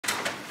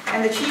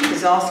And the Chief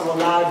has also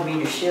allowed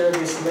me to share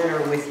this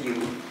letter with you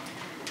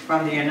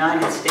from the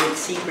United States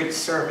Secret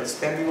Service,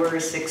 February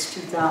 6,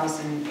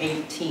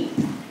 2018.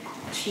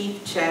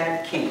 Chief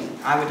Chad King.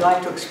 I would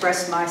like to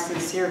express my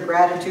sincere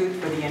gratitude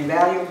for the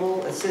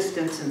invaluable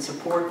assistance and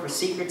support for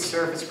Secret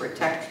Service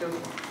protective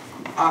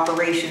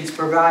operations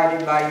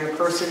provided by your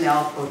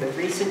personnel for the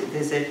recent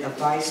visit of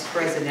Vice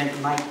President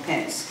Mike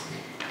Pence.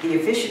 The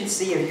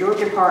efficiency of your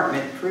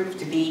department proved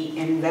to be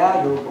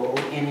invaluable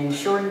in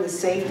ensuring the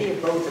safety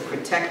of both the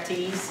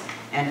protectees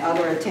and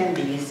other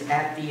attendees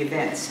at the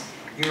events.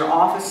 Your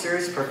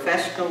officers'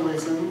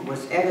 professionalism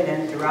was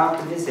evident throughout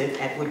the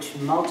visit, at which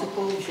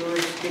multiple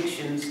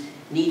jurisdictions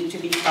need to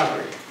be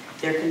covered.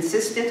 Their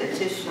consistent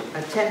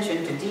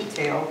attention to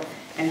detail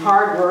and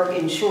hard work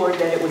ensured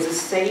that it was a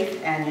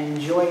safe and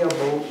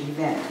enjoyable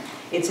event.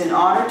 It's an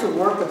honor to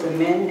work with the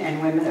men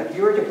and women of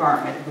your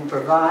department who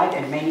provide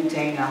and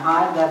maintain a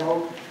high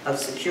level of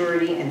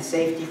security and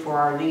safety for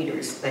our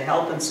leaders. The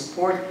help and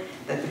support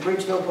that the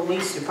Bridgeville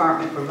Police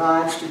Department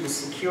provides to the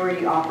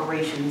security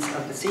operations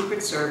of the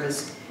Secret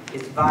Service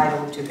is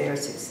vital to their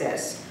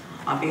success.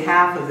 On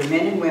behalf of the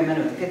men and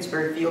women of the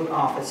Pittsburgh Field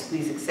Office,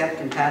 please accept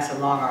and pass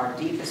along our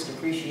deepest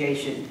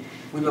appreciation.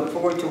 We look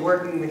forward to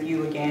working with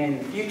you again in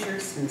the future.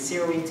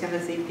 Sincerely,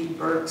 Timothy P.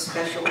 Burke,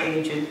 Special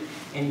Agent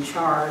in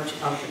charge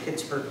of the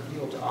Pittsburgh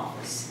Field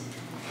Office.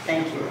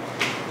 Thank you.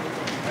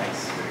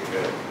 Nice,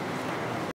 very good.